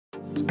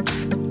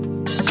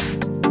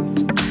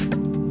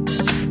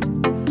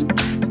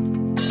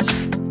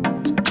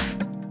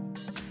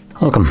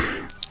Welcome.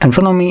 In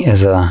front of me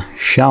is a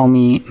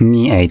XIAOMI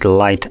Mi 8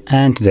 Lite,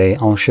 and today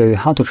I'll show you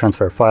how to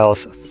transfer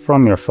files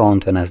from your phone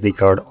to an SD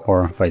card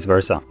or vice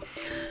versa.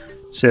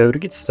 So to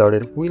get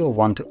started, we'll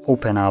want to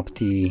open up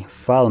the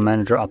File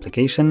Manager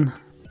application.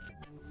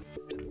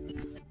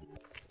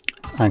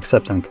 Let's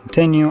accept and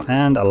continue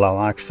and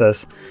allow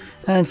access.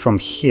 And from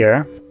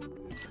here,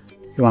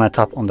 you want to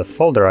tap on the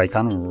folder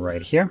icon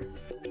right here.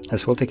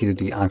 This will take you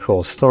to the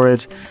actual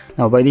storage.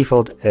 Now by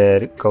default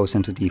it goes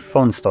into the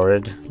phone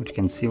storage, which you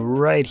can see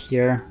right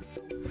here.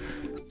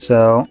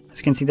 So as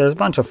you can see, there's a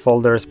bunch of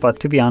folders, but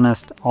to be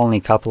honest, only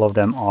a couple of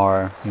them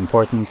are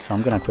important, so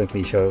I'm gonna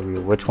quickly show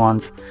you which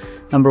ones.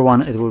 Number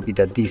one, it will be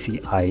the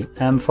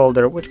XIAOMI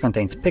folder, which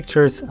contains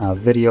pictures,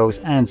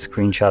 videos and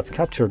screenshots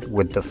captured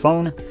with the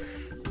phone.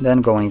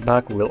 Then going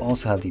back, we'll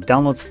also have the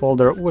downloads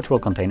folder, which will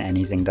contain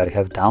anything that you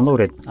have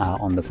downloaded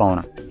on the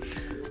phone.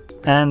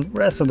 And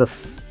rest of the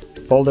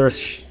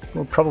folders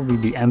will probably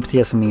be empty,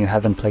 assuming you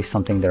haven't placed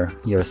something there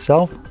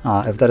yourself.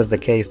 If that is the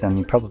case, then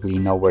you probably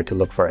know where to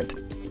look for it.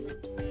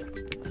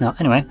 Now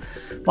anyway,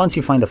 once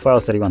you find the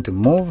files that you want to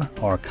move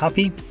or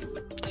copy,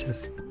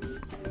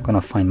 I'm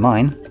gonna find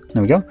mine.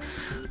 There we go.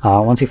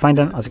 Once you find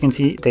them, as you can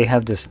see, they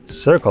have this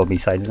circle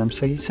beside them,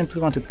 so you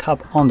simply want to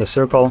tap on the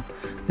circle.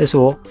 This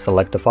will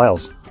select the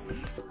files.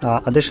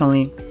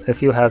 Additionally,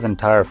 if you have an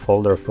entire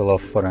folder full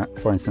of,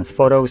 for instance,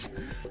 photos,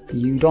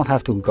 you don't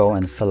have to go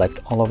and select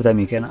all of them.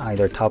 You can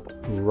either tap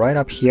right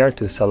up here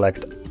to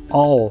select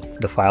all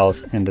the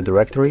files in the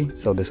directory,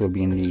 so this will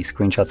be in the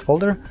screenshots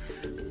folder,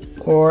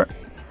 or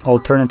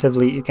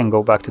alternatively you can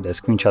go back to the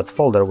screenshots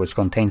folder, which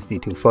contains the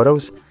two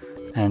photos,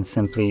 and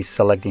simply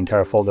select the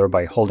entire folder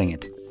by holding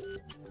it.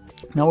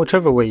 Now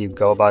whichever way you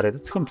go about it,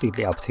 it's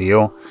completely up to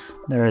you.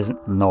 There is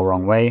no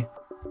wrong way.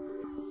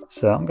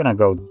 So I'm gonna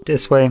go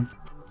this way,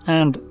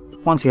 and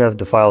once you have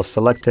the files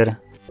selected,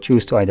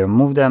 choose to either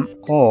move them,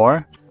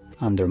 or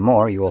under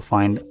More you will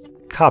find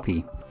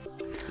Copy.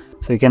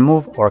 So you can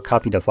move or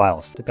copy the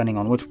files depending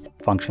on which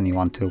function you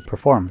want to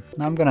perform.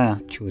 Now I'm gonna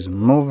choose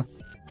Move,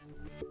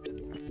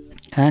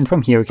 and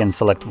from here you can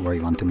select where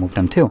you want to move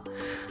them to.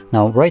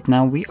 Now right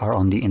now we are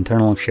on the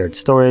internal shared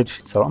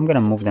storage, so I'm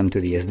gonna move them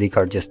to the SD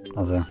card just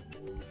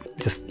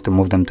to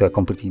move them to a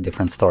completely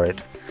different storage.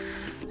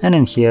 And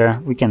in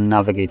here we can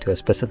navigate to a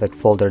specific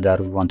folder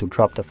that we want to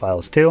drop the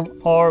files to,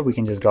 or we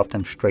can just drop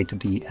them straight to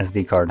the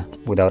SD card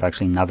without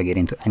actually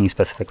navigating to any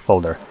specific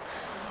folder.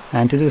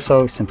 And to do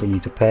so, you simply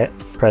need to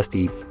press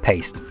the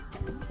paste.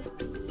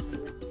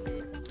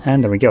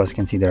 And there we go, as you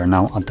can see, they are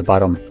now at the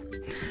bottom.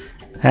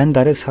 And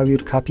that is how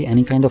you'd copy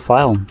any kind of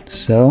file.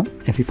 So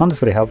if you found this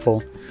very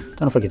helpful,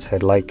 don't forget to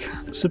hit like,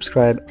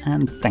 subscribe,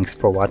 and thanks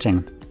for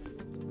watching.